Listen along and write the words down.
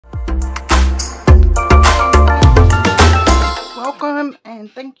time,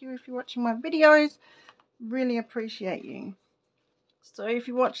 and thank you if you're watching my videos. Really appreciate you. So if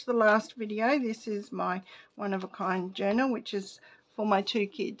you watched the last video, this is my one-of-a-kind journal, which is for my 2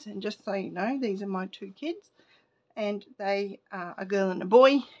 kids. And just so you know, these are my 2 kids, and they are a girl and a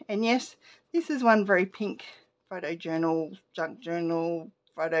boy. And yes, this is one very pink photo journal, junk journal,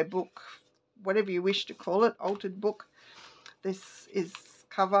 photo book, whatever you wish to call it, altered book. This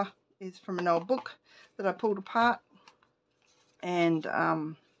cover is from an old book that I pulled apart, and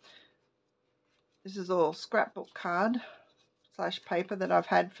this is all scrapbook card / paper that I've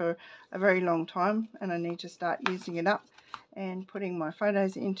had for a very long time, and I need to start using it up and putting my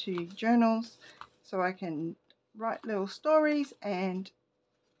photos into journals so I can write little stories and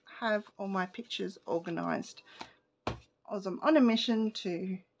have all my pictures organized. As I'm on a mission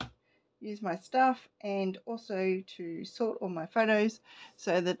to use my stuff and also to sort all my photos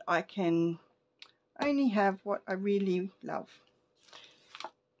so that I can only have what I really love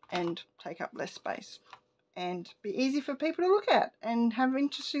and take up less space and be easy for people to look at and have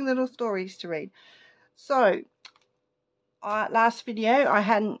interesting little stories to read. So last video I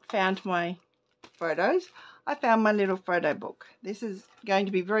hadn't found my photos. I found my little photo book. This is going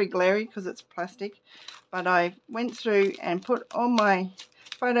to be very glary because it's plastic, but I went through and put all my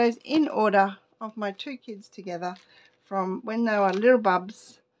photos in order of my 2 kids together from when they were little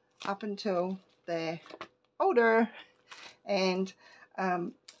bubs up until they're older, and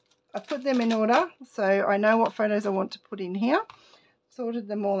I put them in order so I know what photos I want to put in here. Sorted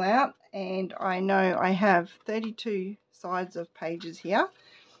them all out, and I know I have 32 sides of pages here,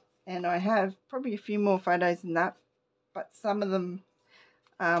 and I have probably a few more photos than that, but some of them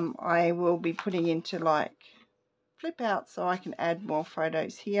I will be putting into like flip out so I can add more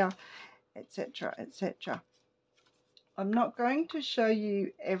photos here, etc, etc. I'm not going to show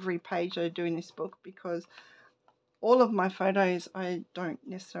you every page I do in this book because all of my photos I don't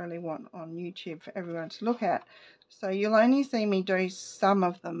necessarily want on YouTube for everyone to look at. So you'll only see me do some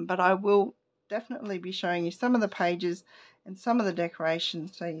of them, but I will definitely be showing you some of the pages and some of the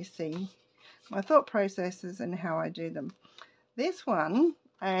decorations so you see my thought processes and how I do them. This one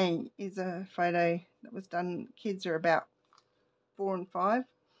is a photo that was done, kids are about 4 and 5,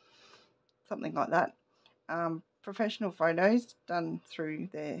 something like that. Professional photos done through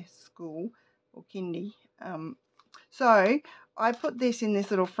their school or kindy. So I put this in this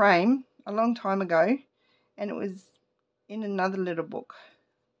little frame a long time ago, and it was in another little book,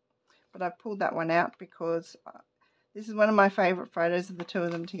 but I pulled that one out because this is one of my favourite photos of the 2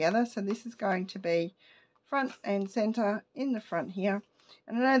 of them together. So this is going to be front and centre in the front here.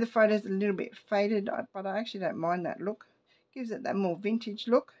 And I know the photo's a little bit faded, but I actually don't mind that look. Gives it that more vintage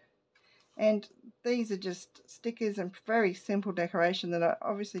look. And these are just stickers and very simple decoration that I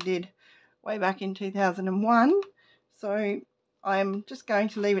obviously did way back in 2001. So I'm just going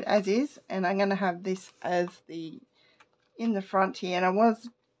to leave it as is, and I'm going to have this as in the front here. And I was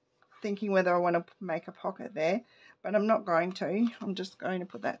thinking whether I want to make a pocket there, but I'm not going to. I'm just going to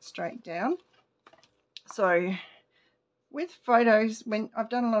put that straight down. So with photos, when I've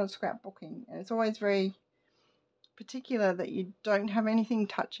done a lot of scrapbooking, and it's always very particular that you don't have anything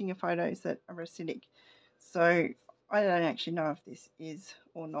touching your photos that are acidic. So I don't actually know if this is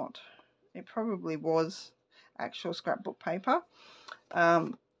or not. It probably was actual scrapbook paper.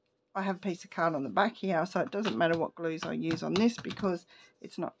 I have a piece of card on the back here, so it doesn't matter what glues I use on this because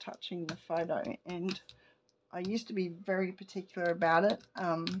it's not touching the photo, and I used to be very particular about it.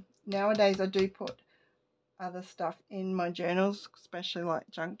 Nowadays I do put other stuff in my journals, especially like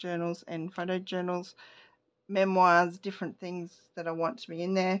junk journals and photo journals, memoirs, different things that I want to be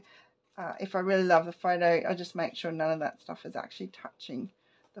in there. If I really love the photo, I just make sure none of that stuff is actually touching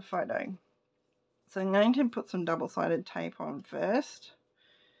the photo. So I'm going to put some double-sided tape on first,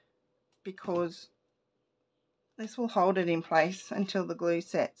 because this will hold it in place until the glue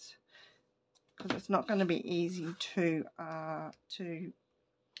sets, because it's not going to be easy to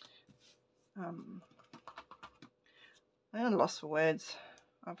I'm at a loss for words.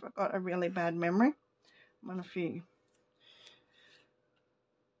 I've got a really bad memory. I'm on a few,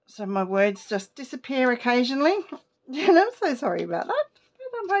 so my words just disappear occasionally, and I'm so sorry about that,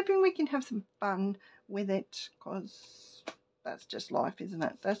 but I'm hoping we can have some fun with it, because that's just life, isn't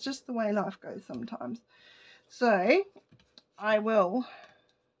it? That's just the way life goes sometimes. So I will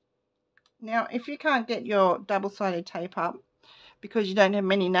now, if you can't get your double-sided tape up because you don't have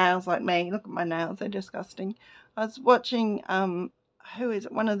many nails like me, look at my nails, they're disgusting. I was watching who is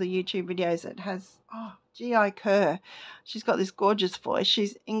it, one of the YouTube videos that has G.I. Kerr. She's got this gorgeous voice.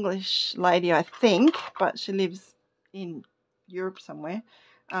 She's English lady, I think, but she lives in Europe somewhere,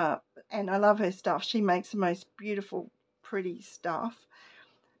 and I love her stuff. She makes the most beautiful pretty stuff.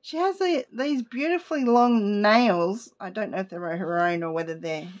 She has these beautifully long nails. I don't know if they're her own or whether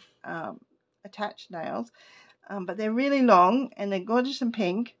they're attached nails, but they're really long and they're gorgeous and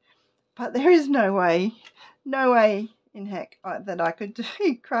pink. But there is no way in heck that I could do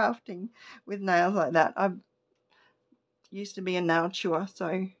crafting with nails like that. I used to be a nail chewer, so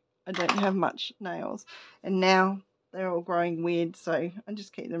I don't have much nails. And now they're all growing weird, so I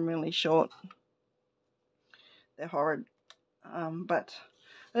just keep them really short. They're horrid. But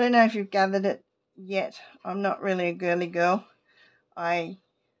I don't know if you've gathered it yet. I'm not really a girly girl. I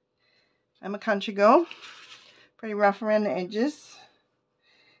am a country girl. Pretty rough around the edges.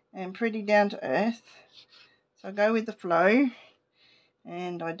 And pretty down to earth. So I go with the flow.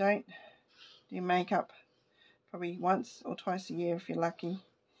 And I don't do makeup probably once or twice a year if you're lucky.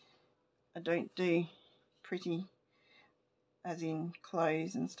 I don't do pretty as in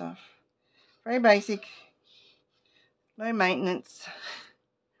clothes and stuff. Very basic. Low maintenance.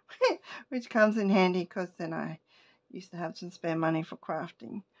 Which comes in handy because then I used to have some spare money for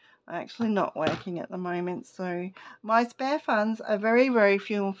crafting. I'm actually not working at the moment, so my spare funds are very, very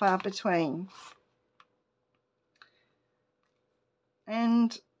few and far between.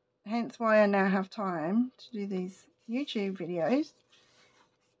 And hence why I now have time to do these YouTube videos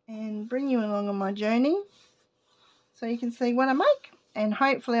and bring you along on my journey so you can see what I make. And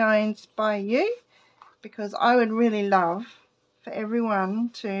hopefully I inspire you, because I would really love for everyone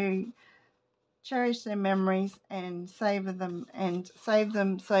to cherish their memories and savor them and save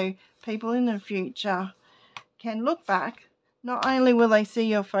them so people in the future can look back. Not only will they see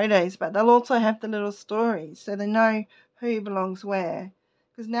your photos, but they'll also have the little stories so they know who belongs where.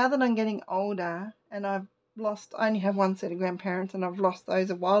 Because now that I'm getting older and I only have one set of grandparents and I've lost those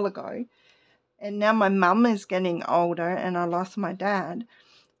a while ago, and now my mum is getting older and I lost my dad,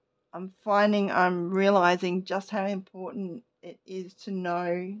 I'm realizing just how important it is to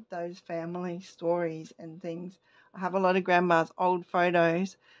know those family stories and things. I have a lot of grandma's old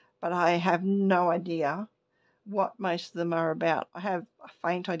photos, but I have no idea what most of them are about. I have a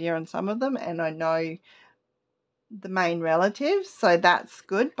faint idea on some of them, and I know the main relatives, so that's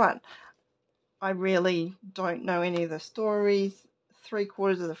good, but I really don't know any of the stories.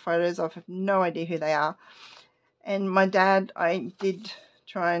 3/4 of the photos, I have no idea who they are. And my dad, I did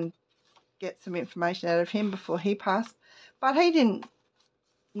try and get some information out of him before he passed, but he didn't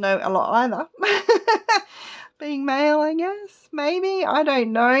know a lot either. Being male, I guess, maybe, I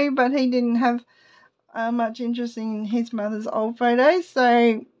don't know, but he didn't have much interest in his mother's old photos,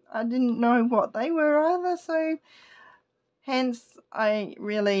 so I didn't know what they were either. So hence I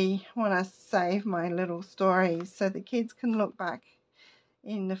really want to save my little stories so the kids can look back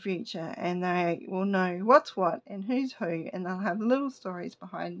in the future and they will know what's what and who's who, and they'll have little stories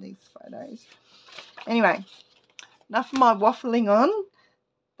behind these photos. Anyway, enough of my waffling on.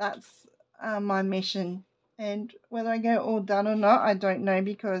 That's my mission, and whether I get it all done or not, I don't know,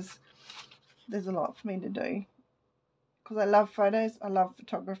 because there's a lot for me to do. Because I love photos, I love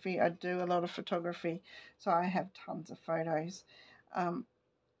photography, I do a lot of photography, so I have tons of photos.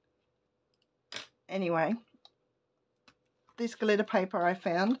 Anyway, this glitter paper I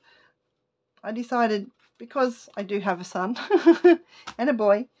found, I decided, because I do have a son and a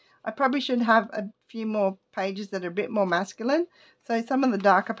boy, I probably should have a few more pages that are a bit more masculine. So some of the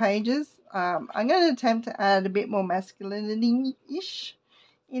darker pages, I'm going to attempt to add a bit more masculinity-ish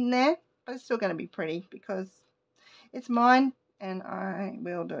in there, but it's still going to be pretty because it's mine and I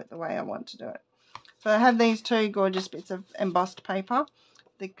will do it the way I want to do it. So I have these two gorgeous bits of embossed paper.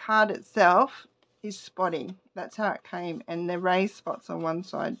 The card itself is spotty. That's how it came, and they're raised spots on one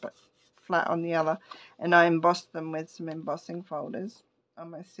side but flat on the other, and I embossed them with some embossing folders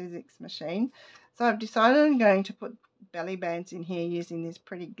on my Sizzix machine. So I've decided I'm going to put belly bands in here using this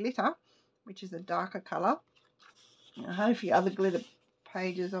pretty glitter, which is a darker colour. I had a few other glitter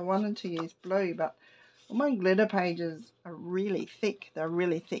pages. I wanted to use blue, but all my glitter pages are really thick. They're a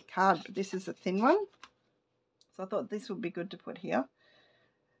really thick card, but this is a thin one. So I thought this would be good to put here.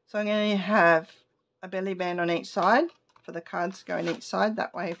 So I'm going to have a belly band on each side for the cards to go on each side.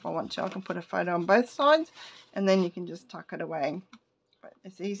 That way, if I want to, I can put a photo on both sides, and then you can just tuck it away. But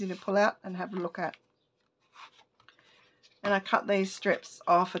it's easy to pull out and have a look at. And I cut these strips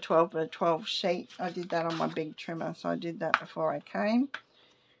off a 12 by 12 sheet. I did that on my big trimmer, so I did that before I came.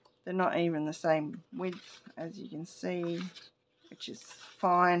 They're not even the same width, as you can see, which is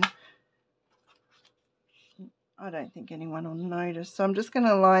fine. I don't think anyone will notice. So I'm just going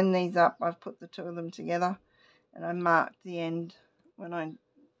to line these up. I've put the two of them together, and I marked the end when I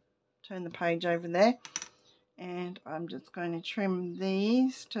turn the page over there. And I'm just going to trim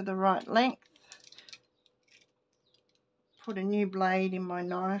these to the right length. put a new blade in my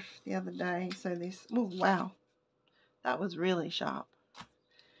knife the other day. So this, oh wow, that was really sharp.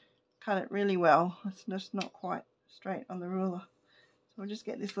 Cut it really well. It's just not quite straight on the ruler. So we'll just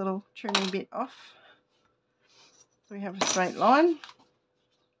get this little trimming bit off. So we have a straight line.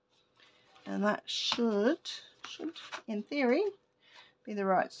 And that should, in theory, be the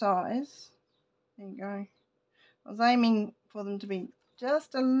right size. There you go. I was aiming for them to be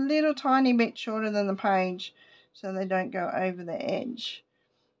just a little tiny bit shorter than the page so they don't go over the edge.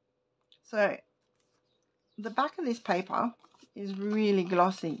 So the back of this paper is really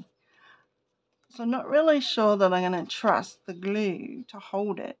glossy. So I'm not really sure that I'm going to trust the glue to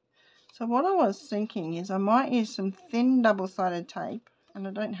hold it. So what I was thinking is I might use some thin double-sided tape, and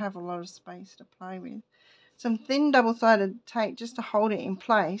I don't have a lot of space to play with. Some thin double-sided tape just to hold it in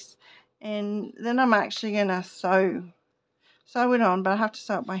place, and then I'm actually going to sew it on, but I have to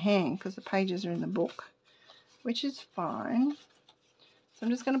sew it by hand because the pages are in the book, which is fine. So I'm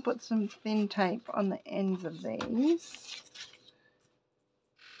just going to put some thin tape on the ends of these.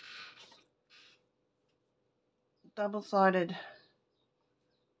 Double-sided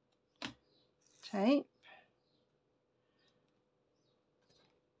tape.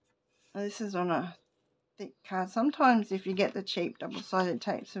 Now this is on a thick card. Sometimes if you get the cheap double-sided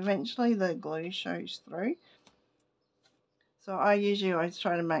tapes, eventually the glue shows through. So I usually always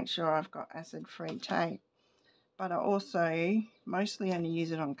try to make sure I've got acid-free tape. But I also mostly only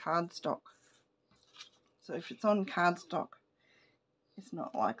use it on cardstock. So if it's on cardstock, it's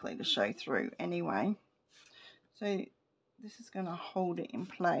not likely to show through anyway. So this is going to hold it in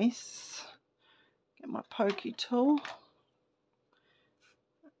place. Get my pokey tool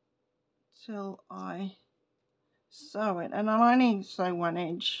till I sew it. And I'll only sew one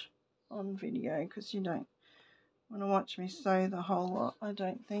edge on video because you don't want to watch me sew the whole lot, I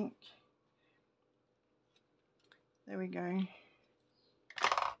don't think. There we go.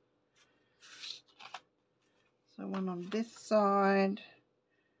 So one on this side,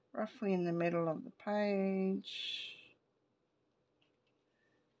 roughly in the middle of the page.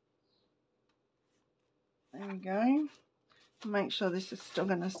 There we go. Make sure this is still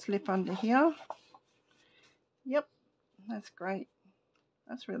going to slip under here. Yep, that's great.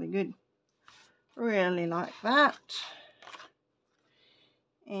 That's really good. Really like that.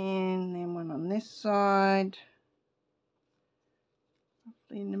 And then one on this side,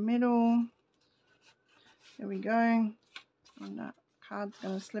 roughly in the middle. There we go. And that card's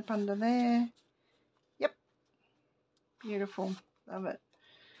going to slip under there. Yep, beautiful. Love it.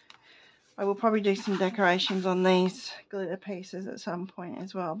 I will probably do some decorations on these glitter pieces at some point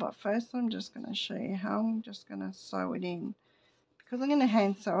as well. But first I'm just going to show you how I'm just going to sew it in. Because I'm going to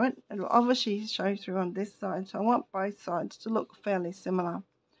hand sew it, it will obviously show through on this side. So I want both sides to look fairly similar.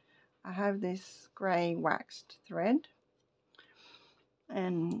 I have this grey waxed thread.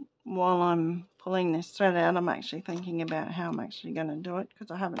 And while I'm pulling this thread out, I'm actually thinking about how I'm actually going to do it.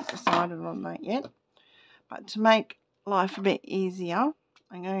 Because I haven't decided on that yet. But to make life a bit easier,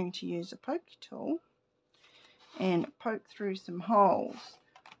 I'm going to use a pokey tool and poke through some holes.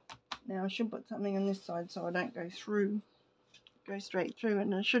 Now I should put something on this side so I don't go straight through,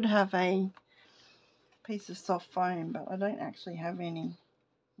 and I should have a piece of soft foam, but I don't actually have any.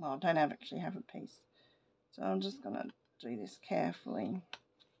 Well, I don't actually have a piece. So I'm just going to do this carefully.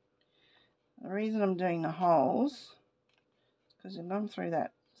 The reason I'm doing the holes is because I've gone through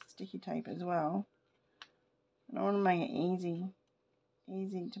that sticky tape as well. And I want to make it easy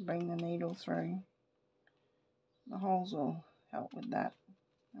to bring the needle through. The holes will help with that.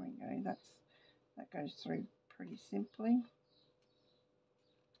 There we go. That goes through pretty simply.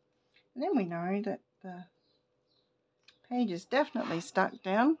 And then we know that the page is definitely stuck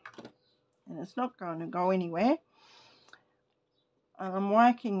down and it's not going to go anywhere. And I'm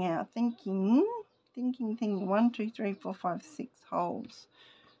working out, thinking 1, 2, 3, 4, 5, 6 holes.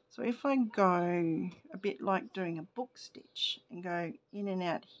 So if I go a bit like doing a book stitch and go in and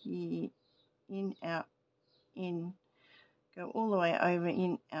out here, in, out, in, go all the way over,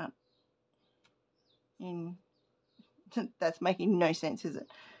 in, out, in. That's making no sense, is it?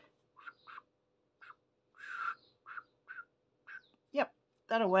 Yep,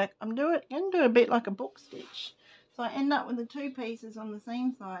 that'll work. I'm going to do a bit like a book stitch. So I end up with the two pieces on the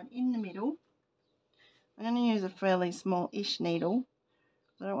same side in the middle. I'm going to use a fairly small-ish needle.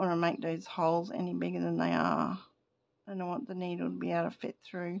 I don't want to make those holes any bigger than they are. I don't want the needle to be able to fit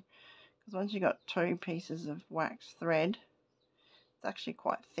through. Because once you've got two pieces of wax thread, it's actually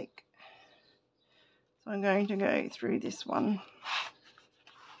quite thick. So I'm going to go through this one.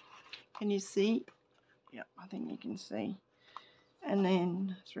 Can you see? Yep, I think you can see. And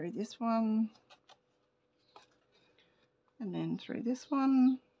then through this one. and then through this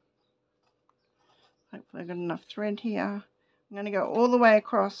one. Hopefully I've got enough thread here. I'm going to go all the way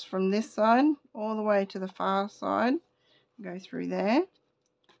across from this side all the way to the far side, go through there,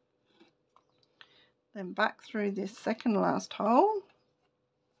 then back through this second last hole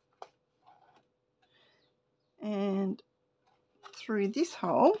and through this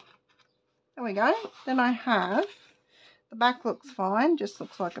hole. There we go. Then I have, the back looks fine, just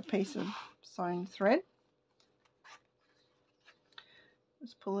looks like a piece of sewn thread.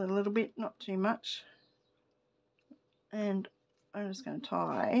 Just pull it a little bit, not too much, and I'm just going to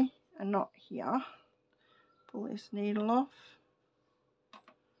tie a knot here. Pull this needle off,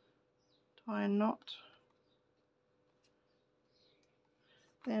 tie a knot,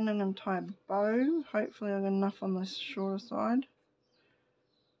 then I'm going to tie a bow. Hopefully I've got enough on this shorter side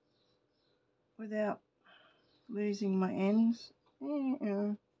without losing my ends.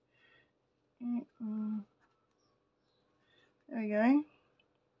 There we go.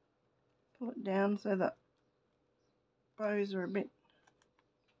 Pull it down so that bows are a bit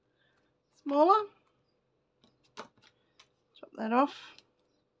smaller. Chop that off.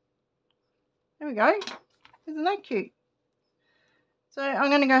 There we go. Isn't that cute? So I'm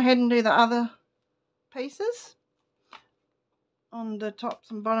going to go ahead and do the other pieces on the tops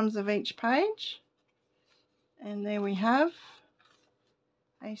and bottoms of each page. And there we have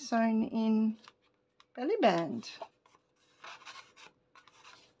a sewn in belly band,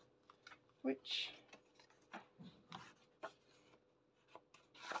 which,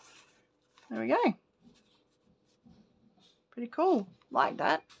 there we go. Pretty cool, like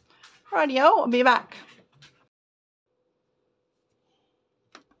that. Rightio, I'll be back.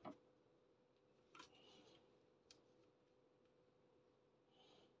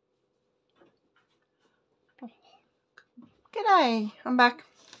 G'day, I'm back.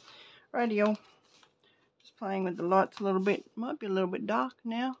 Rightio. Just playing with the lights a little bit. Might be a little bit dark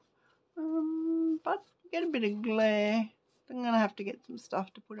now, but get a bit of glare. I'm gonna have to get some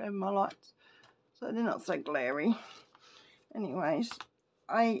stuff to put over my lights so they're not so glary. Anyways,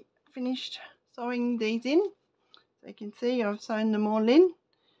 I finished sewing these in. So you can see I've sewn them all in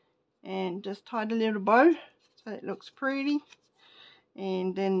and just tied a little bow so it looks pretty.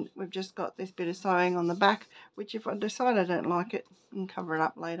 And then we've just got this bit of sewing on the back, which if I decide I don't like it, I can cover it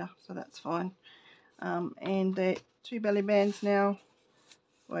up later, so that's fine. And the two belly bands now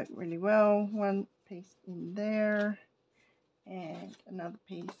work really well. One piece in there and another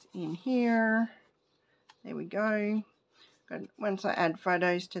piece in here. There we go. Once I add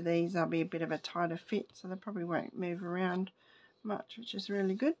photos to these, they'll be a bit of a tighter fit, so they probably won't move around much, which is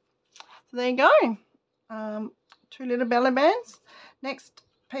really good. So there you go. Two little belly bands. Next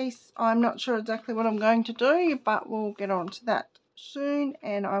piece, I'm not sure exactly what I'm going to do, but we'll get on to that soon,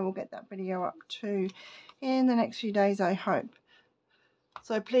 and I will get that video up too in the next few days, I hope.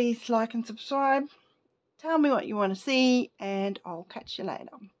 So please like and subscribe. Tell me what you want to see, and I'll catch you later.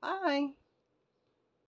 Bye.